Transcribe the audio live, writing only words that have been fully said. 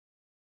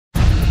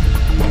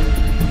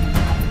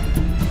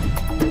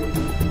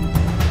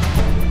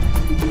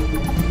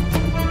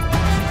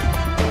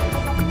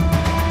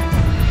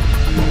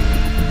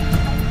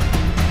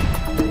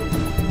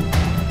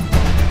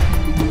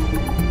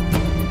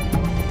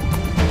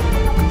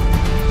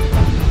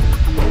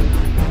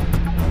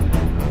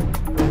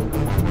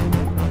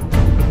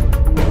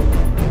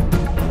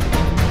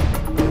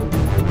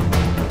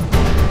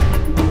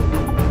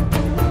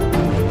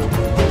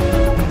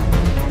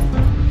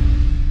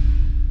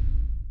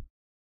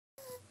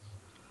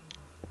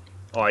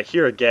Oh, I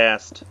hear a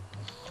ghast.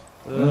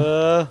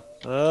 Ready?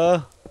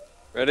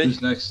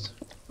 Who's next?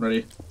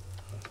 Ready?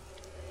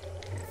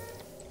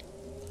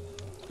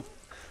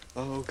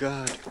 Oh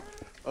god.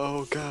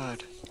 Oh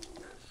god.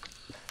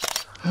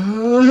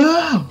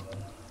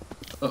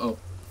 Uh-oh.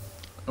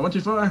 I went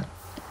too far.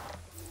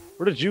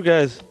 Where did you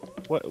guys?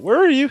 What? Where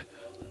are you?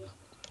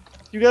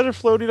 You guys are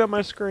floating on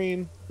my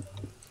screen.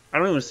 I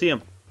don't even see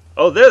them.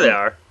 Oh, there they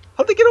are.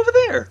 How'd they get over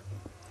there?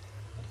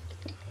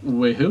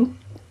 Wait, who?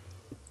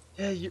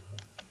 Yeah,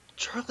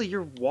 Charlie,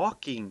 you're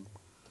walking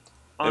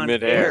on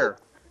midair. air.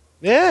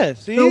 Yeah.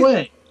 See? No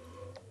way.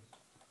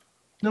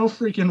 No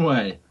freaking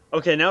way.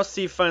 Okay, now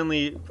Steve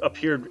finally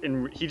appeared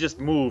and he just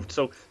moved.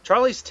 So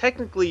Charlie's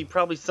technically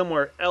probably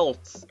somewhere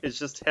else. It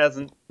just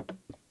hasn't.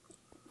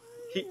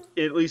 He,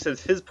 at least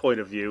as his point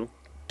of view.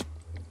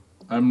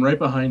 I'm right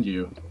behind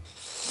you.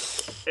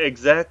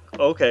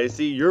 Okay,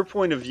 see, your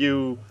point of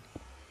view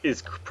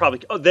is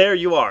probably. Oh, there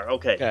you are.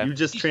 Okay, you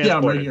just transported. Yeah,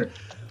 I'm right here.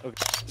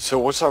 So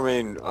what's our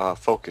main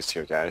focus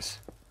here, guys?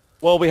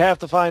 Well, we have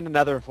to find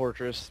another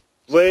fortress.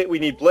 We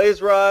need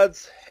blaze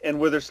rods and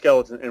wither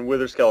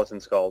skeleton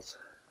skulls.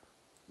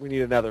 We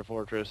need another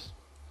fortress.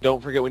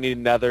 Don't forget, we need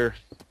another,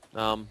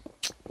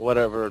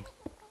 whatever,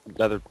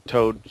 another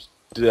toad.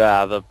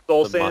 The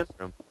Soul the sand?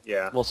 mushroom.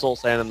 Yeah. Well, soul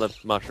sand and the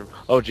mushroom.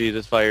 Oh, geez,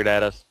 it fired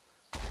at us.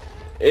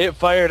 It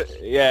fired.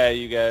 Yeah,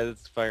 you guys,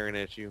 it's firing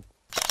at you.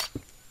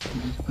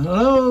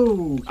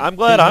 Hello. I'm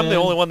glad I'm the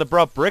only one that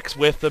brought bricks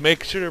with to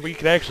make sure we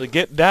can actually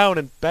get down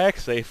and back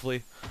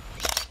safely.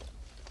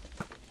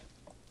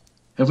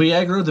 Have we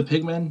aggroed the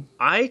pigmen?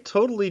 I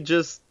totally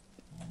just.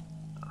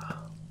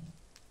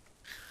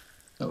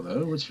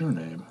 Hello, what's your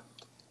name?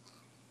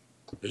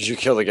 Did you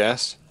kill the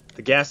ghast?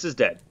 The gas is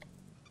dead.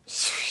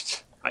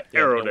 Sweet. I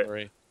arrowed Don't it.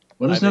 worry.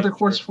 What is I nether made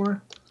quartz sure.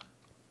 for?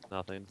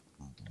 Nothing.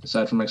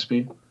 Aside from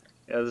XP?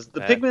 Yeah, the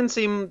Bad. pigmen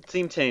seem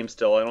tame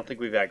still. I don't think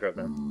we've aggroed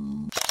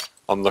them.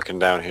 I'm looking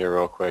down here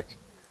real quick.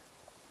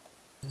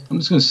 I'm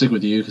just gonna stick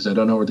with you because I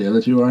don't know where the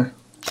other two are.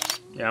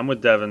 Yeah, I'm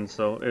with Devin.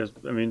 So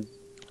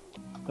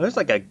there's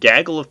like a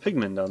gaggle of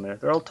pigmen down there.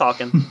 They're all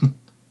talking,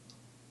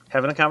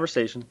 having a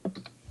conversation.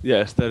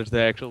 Yes, that is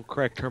the actual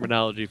correct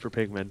terminology for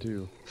pigmen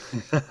too.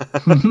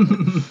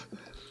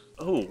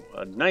 Oh,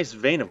 a nice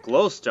vein of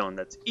glowstone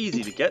that's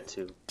easy to get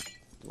to.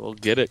 We'll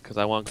get it because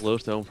I want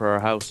glowstone for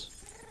our house.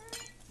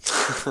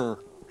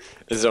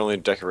 Is it only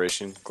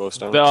decoration,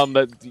 glowstone?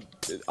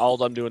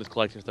 All I'm doing is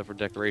collecting stuff for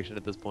decoration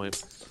at this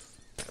point.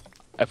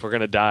 If we're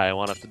gonna die, I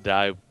want us to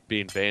die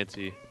being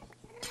fancy.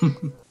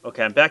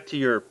 Okay, I'm back to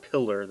your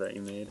pillar that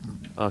you made.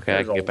 Okay,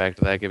 I can get back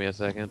to that. Give me a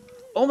second.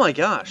 Oh my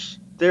gosh,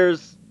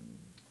 there's.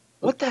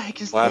 What the heck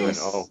is Lemon.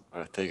 this? Oh,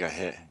 I think I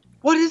hit.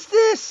 What is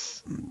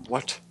this?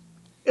 What?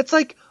 It's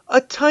like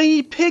a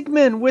tiny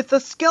pigman with a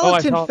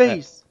skeleton saw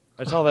face.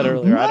 I saw that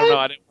earlier. I don't know.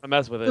 I didn't want to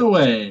mess with it. No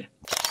way.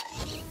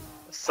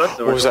 Such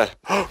What was that?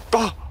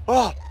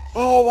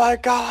 Oh my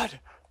god!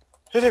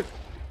 Hit him!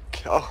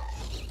 Oh.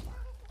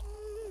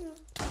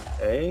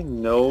 Okay,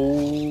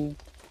 no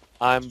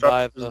I'm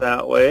by structures the.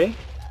 that way.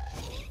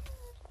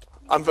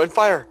 I'm on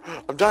fire!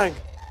 I'm dying!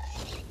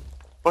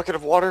 Bucket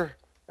of water?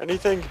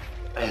 Anything?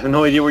 I have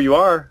no idea where you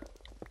are.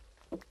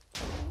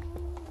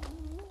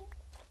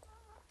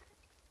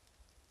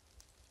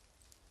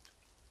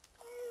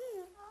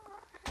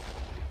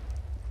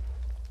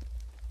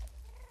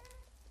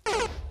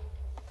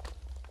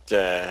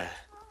 Yeah.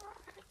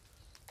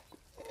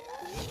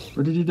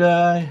 Where did you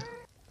die?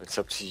 It's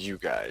up to you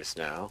guys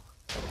now.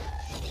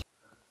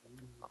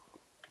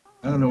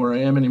 I don't know where I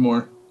am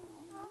anymore.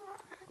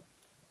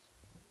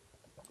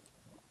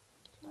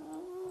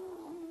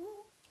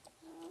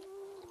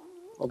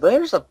 Well,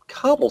 there's a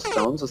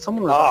cobblestone, so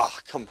someone was... Ah,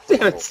 complete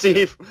Damn it, bullshit.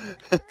 Steve.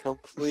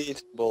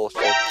 Complete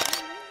bullshit.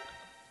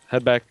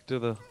 Head back to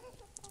the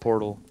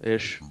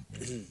portal-ish.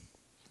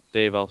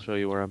 Dave, I'll show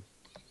you where I'm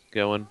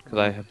going, because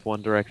I have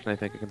one direction I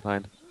think I can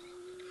find.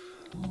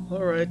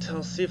 Alright,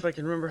 I'll see if I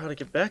can remember how to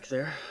get back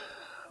there.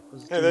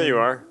 Hey, there you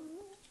are.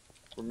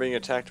 We're being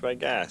attacked by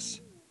gas.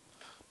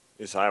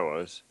 At least I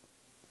was.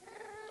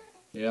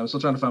 Yeah, I'm still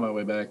trying to find my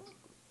way back.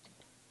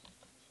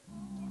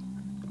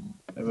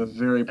 I have a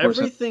very poor sense.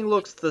 Everything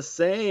looks the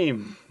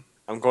same.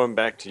 I'm going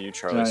back to you,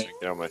 Charlie, so I Right. can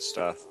get all my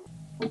stuff.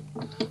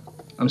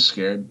 I'm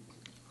scared.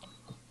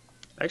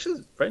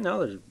 Actually, right now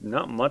there's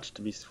not much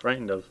to be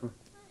frightened of.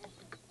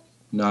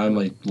 No, I'm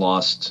like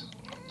lost.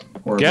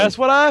 Horribly. Guess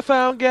what I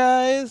found,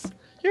 guys?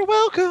 You're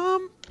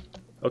welcome.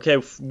 Okay,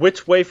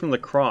 which way from the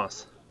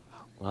cross?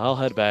 Well, I'll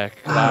head back.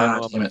 Ah, I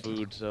want damn my it.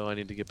 food, so I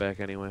need to get back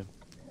anyway.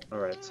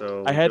 Alright,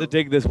 so... I had to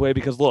dig this way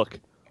because look.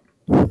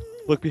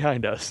 Look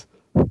behind us.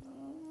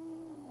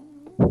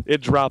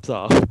 It drops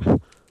off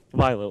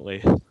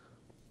violently.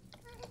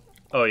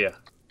 Oh, yeah.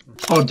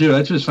 Oh, dude,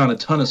 I just found a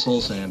ton of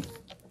soul sand.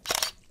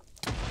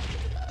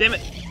 Damn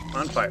it!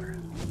 On fire.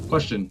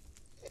 Question.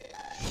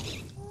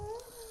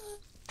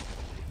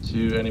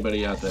 To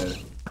anybody out there.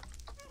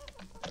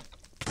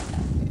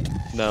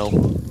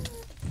 No.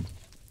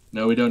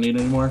 No, we don't need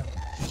any more?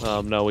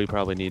 No, we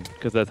probably need,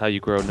 because that's how you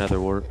grow nether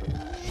wart.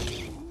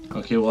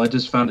 Okay, well I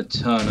just found a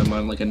ton. I'm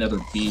on like another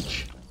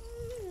beach.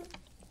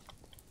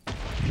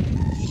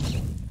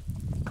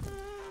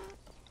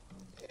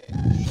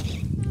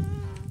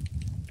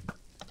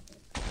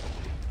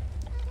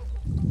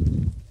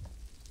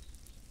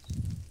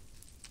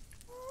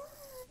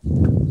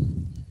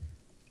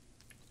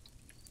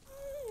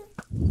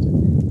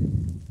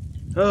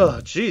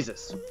 Oh,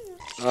 Jesus.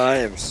 I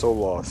am so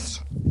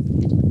lost.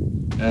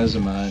 As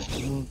am I.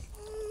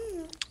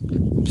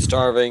 I'm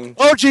starving.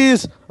 Oh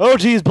jeez! Oh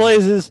jeez,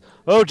 blazes!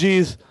 Oh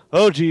jeez!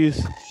 Oh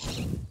jeez!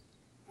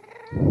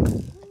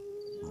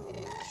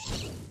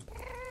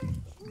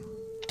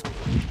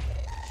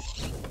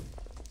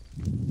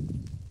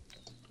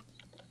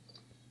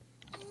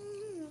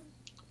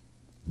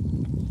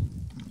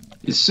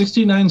 Is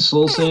 69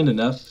 soul sand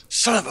enough?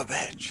 Son of a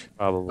bitch.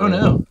 Probably. Oh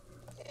no.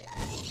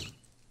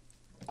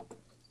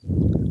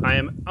 I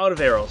am out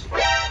of arrows.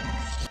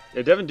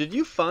 Yeah, Devin, did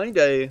you find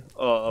a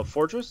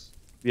fortress?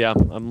 Yeah,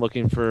 I'm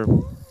looking for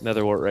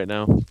netherwort right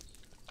now.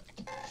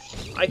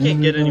 I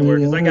can't get anywhere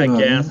because I got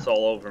gas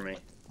all over me.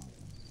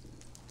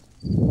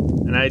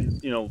 And I,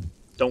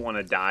 don't want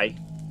to die.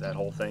 That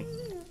whole thing.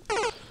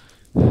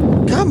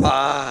 Come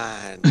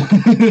on.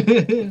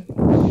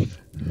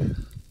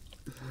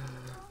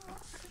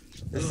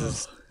 This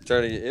is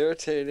starting to get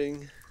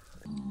irritating.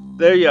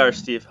 There you are,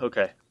 Steve.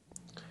 Okay.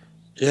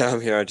 Yeah,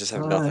 I'm here. I just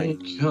have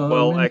nothing.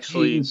 Well,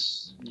 actually,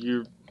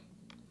 you're...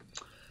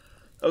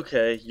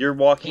 Okay, you're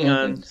walking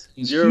on...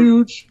 He's you're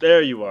huge.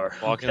 There you are.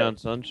 Walking Okay. on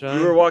sunshine?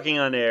 You were walking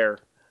on air.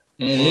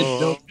 And it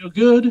don't feel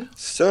good.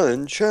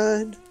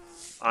 Sunshine.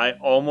 I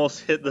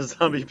almost hit the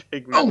zombie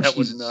pigman. Oh, that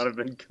Jesus. would not have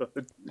been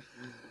good.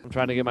 I'm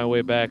trying to get my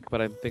way back,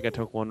 but I think I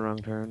took one wrong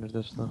turn. Is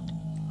this the...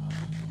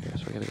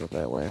 Guess we gotta go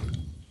that way.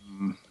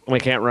 We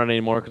can't run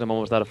anymore because I'm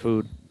almost out of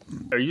food.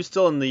 Are you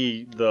still in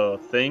the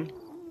thing?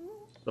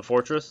 The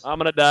fortress? I'm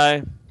gonna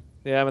die.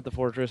 Yeah, I'm at the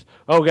fortress.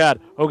 Oh god!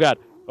 Oh god!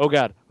 Oh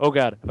god! Oh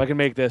god! If I can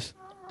make this.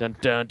 Dun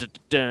dun dun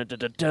dun dun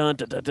dun dun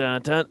dun dun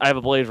dun dun. I have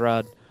a blaze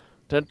rod.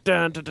 Dun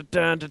dun dun dun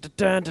dun dun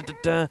dun dun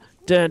dun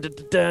dun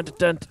dun dun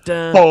dun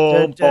dun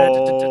Boom,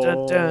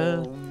 dun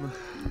dun.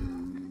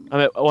 I'm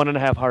at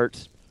 1.5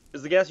 hearts.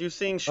 Is the gas you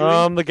seeing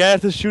shooting? The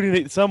gas is shooting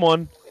at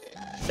someone.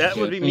 That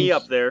would be me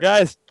up there.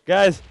 Guys,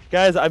 I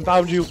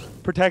found you.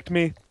 Protect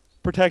me.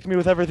 Protect me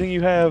with everything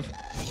you have.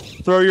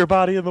 Throw your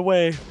body in the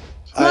way.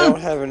 I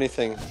don't have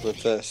anything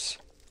with this.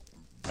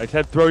 I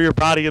said throw your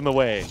body in the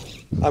way. It's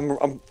Oh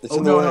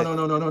in the way.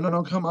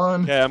 no, come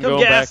on. Okay, I'm Come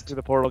going gas. back to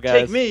the portal,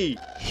 guys. Take me.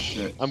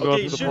 Shit. I'm going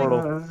Okay, through the shoot. portal.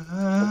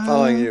 I'm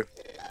following you.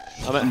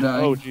 I'm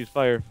dying. Oh, jeez,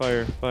 fire.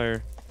 Fire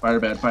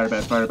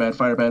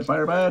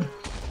bad.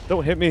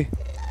 Don't hit me.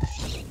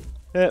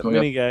 Yeah, Going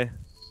mini guy.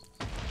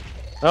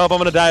 Oh, I'm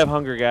gonna die of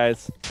hunger,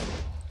 guys.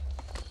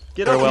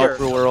 Get up Farewell, here.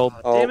 cruel world.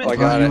 Oh, Damn it. I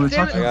got You it. were I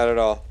talking- got it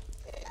all.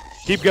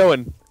 Keep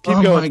going. Keep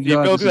Oh going, my Steve.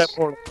 God, Go this through that is-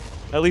 portal.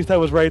 At least I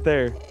was right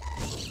there.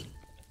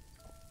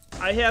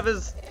 I have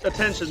his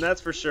attention,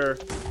 that's for sure.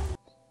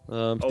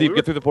 Steve, we were-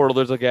 get through the portal.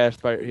 There's a gas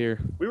fire here.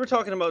 We were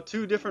talking about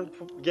two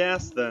different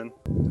gas then.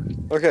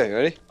 Okay,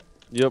 ready?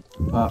 Yep.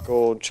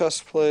 Gold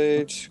chest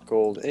plate,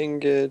 gold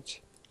ingot,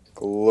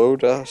 glow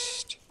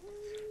dust,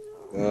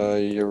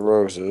 your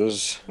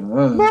roses,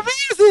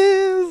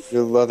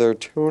 your leather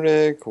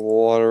tunic,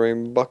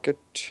 watering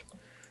bucket,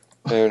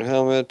 iron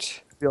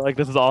helmet, I feel like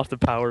this is Austin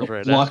Powers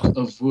right now. Block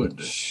of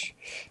wood.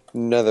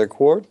 nether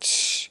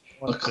quartz,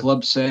 A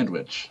club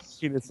sandwich.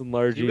 Penis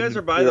enlarging. You guys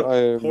are by your the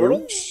iron portal?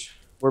 boots,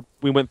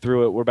 We went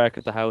through it. We're back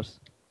at the house.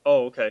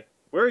 Oh, okay.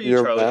 Where are you,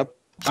 your Charlie? map,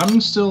 I'm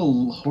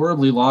still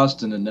horribly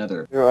lost in the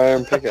nether. your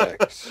iron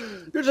pickaxe.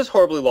 You're just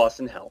horribly lost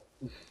in hell.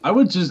 I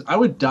would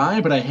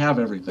die, but I have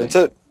everything. That's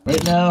it.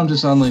 Right now, I'm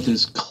just on like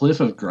this cliff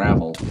of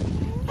gravel.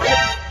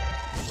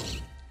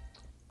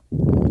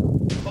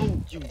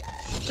 Oh, you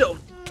don't.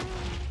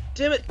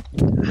 Damn it.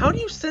 How do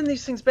you send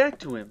these things back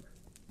to him?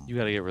 You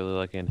gotta get really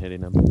lucky in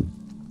hitting him.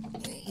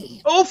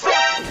 Oh, fuck!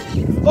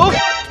 Oh,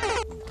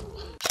 fuck!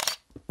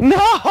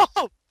 No!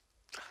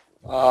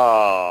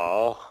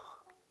 Oh.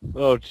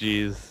 Oh,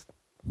 jeez.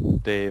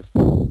 Dave.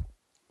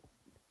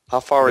 How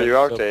far were you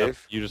out, Open up-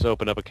 Dave? You just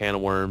opened up a can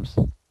of worms.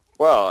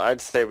 Well,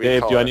 I'd say we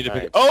Dave, call do I it need to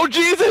night. pick... Oh,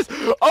 Jesus!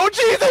 Oh,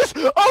 Jesus!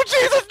 Oh,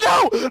 Jesus!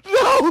 No!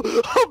 No!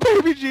 Oh,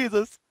 baby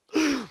Jesus!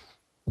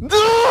 No!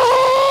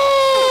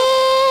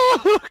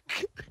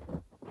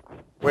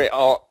 Wait,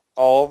 all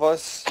of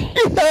us?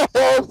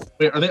 Yes!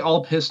 Wait, are they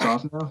all pissed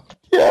off now?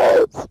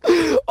 Yes!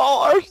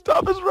 All our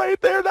stuff is right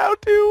there now,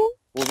 too!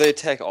 Will they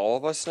attack all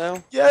of us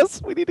now?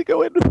 Yes, we need to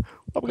go in.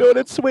 I'm going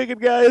in swinging,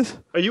 guys.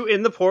 Are you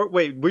in the port?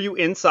 Wait, were you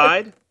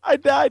inside? I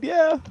died,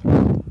 yeah.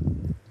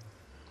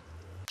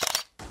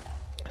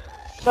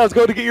 I was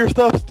going to get your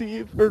stuff,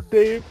 Steve, or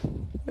Dave.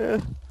 Yeah.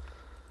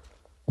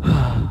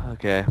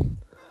 Okay.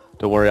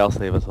 Don't worry, I'll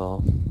save us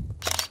all.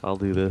 I'll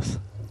do this.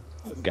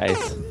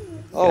 Guys.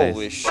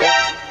 Holy shit.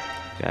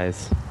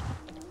 Guys.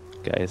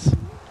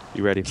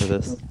 You ready for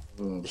this?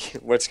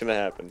 What's gonna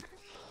happen?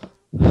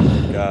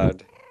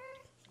 God.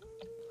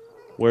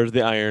 Where's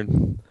the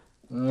iron?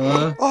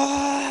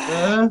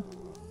 Uh,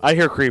 I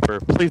hear creeper.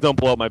 Please don't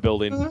blow up my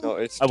building. No,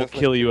 it's I will definitely-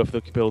 kill you if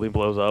the building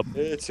blows up.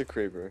 It's a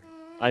creeper.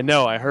 I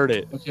know. I heard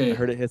it. Okay. I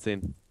heard it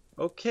hissing.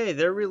 Okay,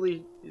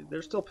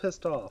 they're still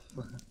pissed off.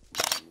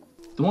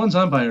 The ones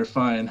I'm by are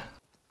fine.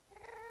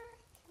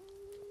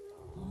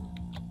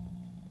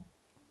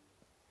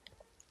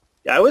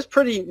 Yeah, I was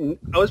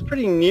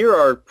pretty near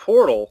our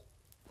portal.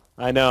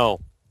 I know.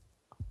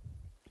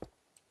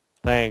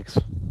 Thanks.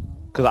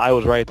 Because I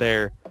was right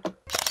there.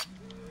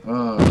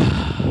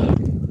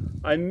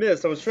 I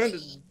missed. I was trying to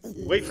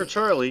wait for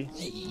Charlie.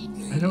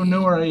 I don't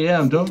know where I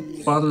am.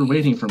 Don't bother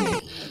waiting for me.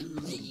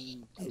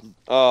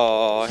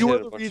 Oh, I You hit were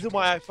a the bunch reason of-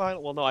 why I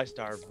finally. Well, no, I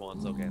starved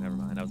once. Okay, never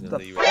mind. I was What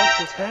gonna the say you. fuck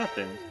just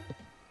happened?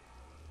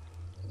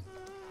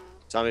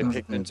 Zombie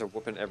Okay. pigments are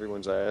whooping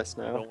everyone's ass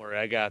now. Don't worry,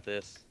 I got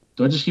this.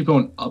 Do I just keep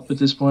going up at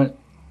this point?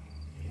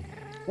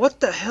 What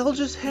the hell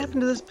just happened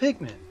to this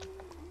pigman?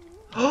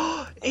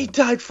 Oh, he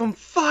died from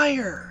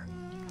fire!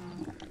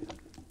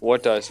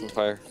 What dies from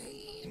fire?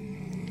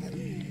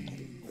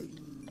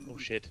 Oh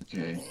shit.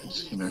 Okay,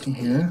 just get back from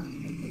here.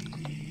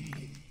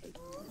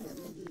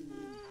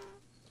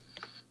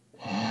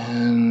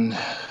 And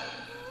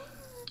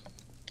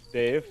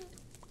Dave.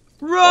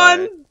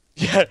 Run!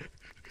 Yeah.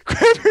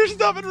 Grab your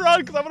stuff and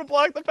run, because I'm gonna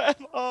block the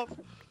path off.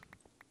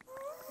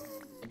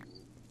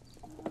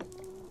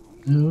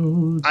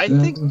 no I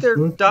think they're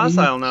time for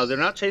docile now. They're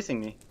not chasing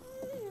me.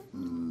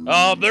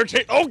 They're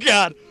oh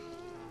god.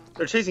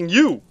 They're chasing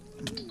you!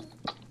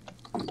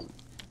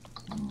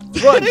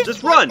 Run!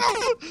 Just run! No.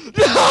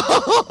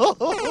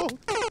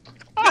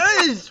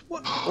 Guys!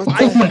 What? What Oh the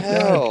my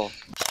hell?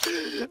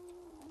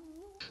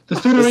 The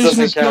Federation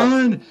doesn't is count.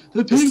 gone!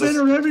 The This pigmen does-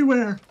 are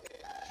everywhere!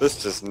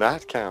 This does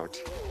not count.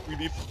 We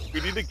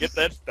need to get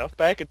that stuff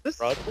back in This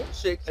front.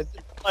 bullshit. And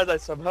you realize I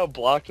somehow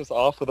blocked us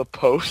off with a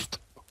post.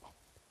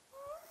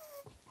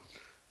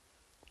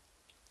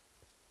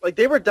 Like,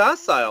 they were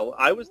docile.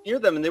 I was near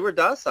them and they were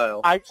docile.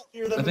 I can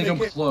hear them. I think I'm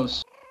make it.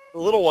 close. The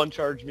little one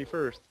charged me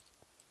first.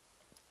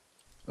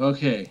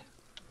 Okay.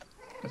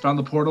 I found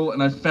the portal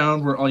and I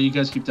found where all you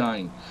guys keep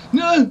dying.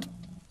 No!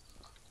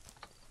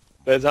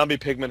 That zombie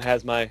pigman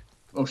has my.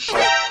 Oh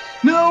shit.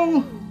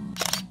 No!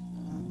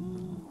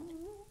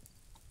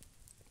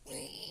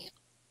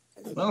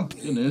 Well,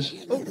 good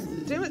news. Oh,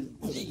 damn it.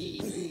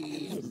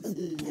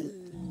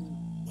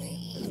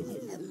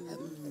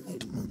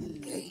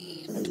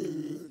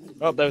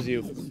 Oh, that was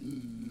you.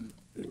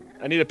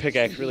 I need a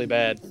pickaxe really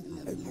bad.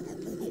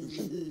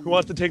 Who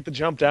wants to take the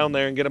jump down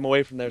there and get him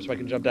away from there so I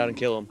can jump down and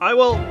kill him? I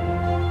will.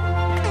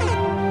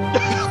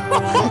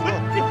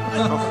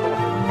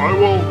 I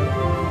will.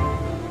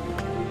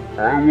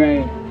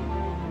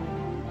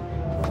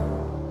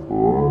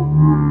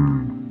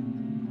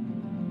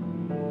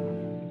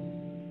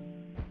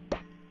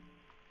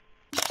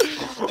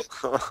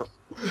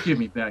 Give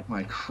me back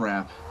my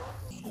crap.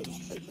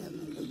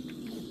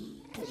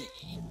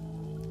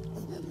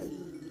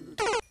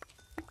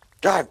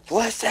 God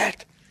bless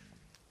it!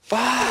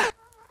 Fuck!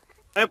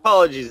 My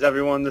apologies,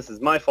 everyone. This is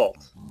my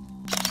fault.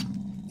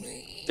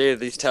 Dude,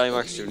 these tally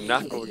marks do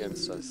not go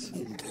against us.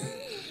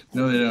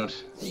 No, they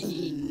don't.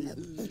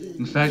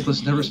 In fact,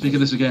 let's never speak of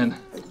this again.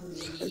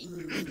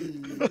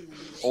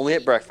 Only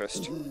at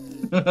breakfast.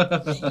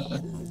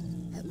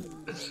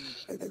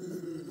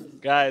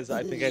 Guys,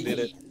 I think I did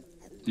it.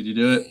 Did you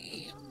do it?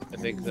 I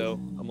think so.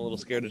 I'm a little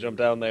scared to jump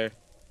down there.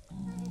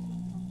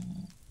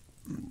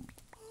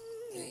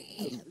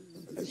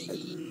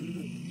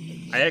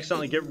 I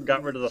accidentally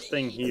got rid of the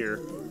thing here.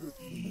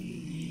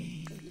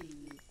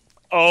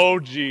 Oh,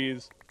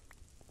 jeez.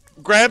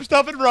 Grab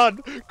stuff and run!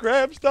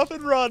 Grab stuff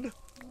and run!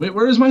 Wait,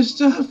 where is my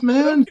stuff,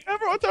 man?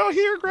 Everyone's out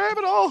here, grab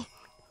it all!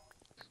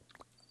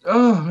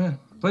 Oh, man.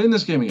 Playing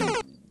this game again.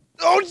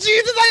 Oh,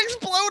 Jesus, I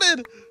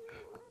exploded!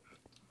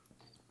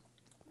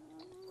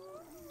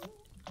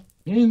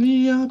 In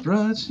the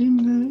opera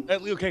tonight.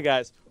 Okay,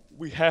 guys,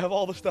 we have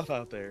all the stuff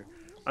out there.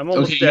 I'm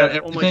almost Okay, you got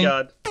dead. Oh my everything?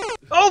 god.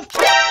 Oh!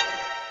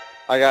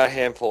 I got a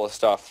handful of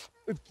stuff.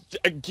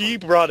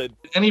 Keep running.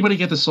 Did anybody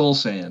get the soul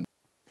sand?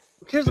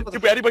 Who cares about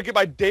Did the... anybody get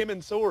my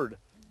Damon sword?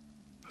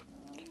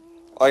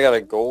 I got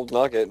a gold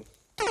nugget.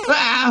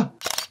 Ah!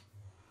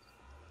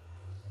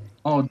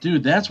 Oh,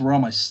 dude, that's where all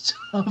my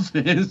stuff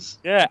is.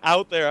 Yeah,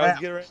 out there. I was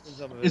getting rid of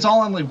some of it. It's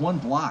all on like one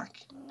block.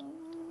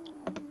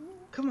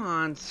 Come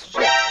on.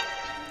 Shit.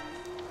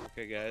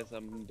 Okay, guys,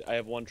 I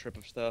have one trip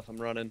of stuff. I'm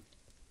running.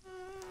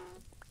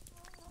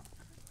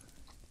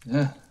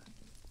 Yeah.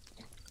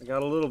 I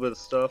got a little bit of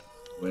stuff.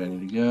 Where I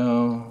need to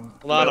go.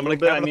 Hold By on, a I'm little gonna.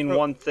 bit, I'm I gonna mean throw-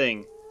 one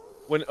thing.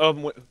 When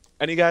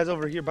any guys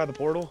over here by the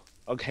portal,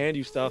 I'll hand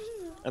you stuff,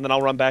 and then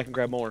I'll run back and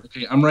grab more.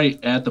 Okay, I'm right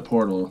at the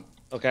portal.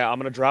 Okay, I'm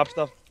gonna drop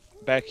stuff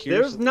back here.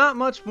 There's not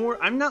much more.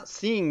 I'm not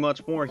seeing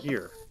much more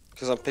here.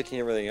 Because I'm picking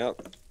everything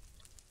up.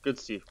 Good,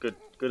 Steve. Good.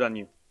 Good on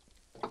you.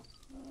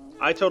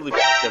 I totally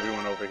f***ed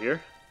everyone over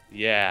here.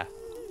 Yeah.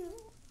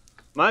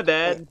 My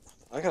bad.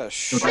 I got a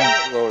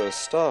shitload of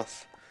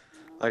stuff.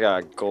 I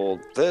got gold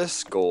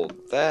this, gold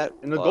that.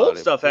 And the blah, gold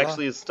blah, stuff blah.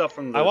 actually is stuff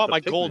from the I want the my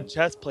pigment. gold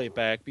chest plate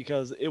back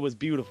because it was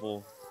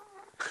beautiful.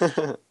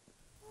 I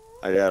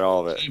got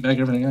all of it. Take back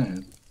everything I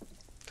had.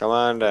 Come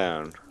on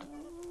down.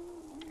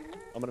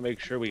 I'm gonna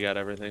make sure we got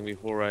everything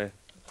before I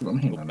I'm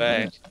hanging go on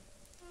back.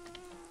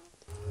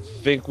 that.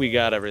 Think we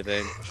got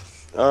everything.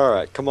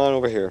 Alright, come on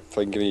over here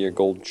so I can give you your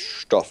gold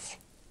stuff.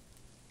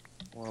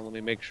 Well, let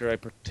me make sure I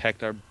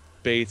protect our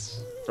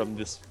base from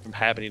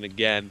happening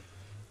again.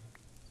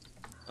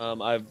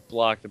 I've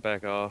blocked it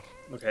back off.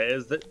 Okay,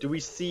 do we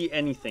see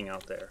anything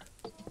out there?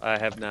 I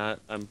have not.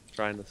 I'm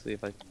trying to see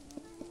if I. I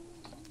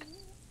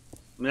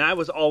mean, I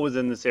was always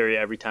in this area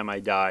every time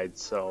I died,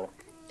 so...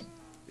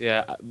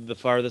 Yeah, the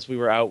farthest we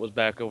were out was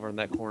back over in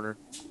that corner.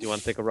 Do you want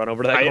to take a run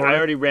over to that corner? I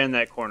already ran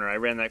that corner. I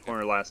ran that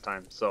corner last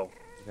time, so...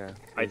 Okay.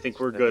 I think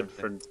we're good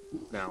for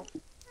now.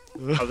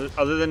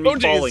 Other than me Oh,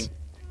 jeez. falling.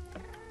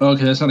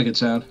 Okay, that's not a good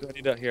sound. Do I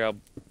need to, here,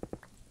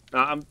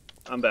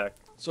 I'm back.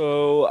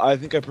 So, I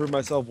think I proved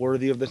myself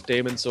worthy of this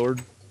Damon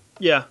sword.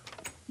 Yeah.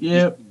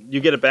 Yep.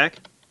 You get it back?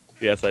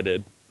 Yes, I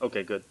did.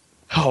 Okay, good.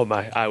 Oh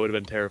my, I would have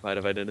been terrified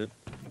if I didn't.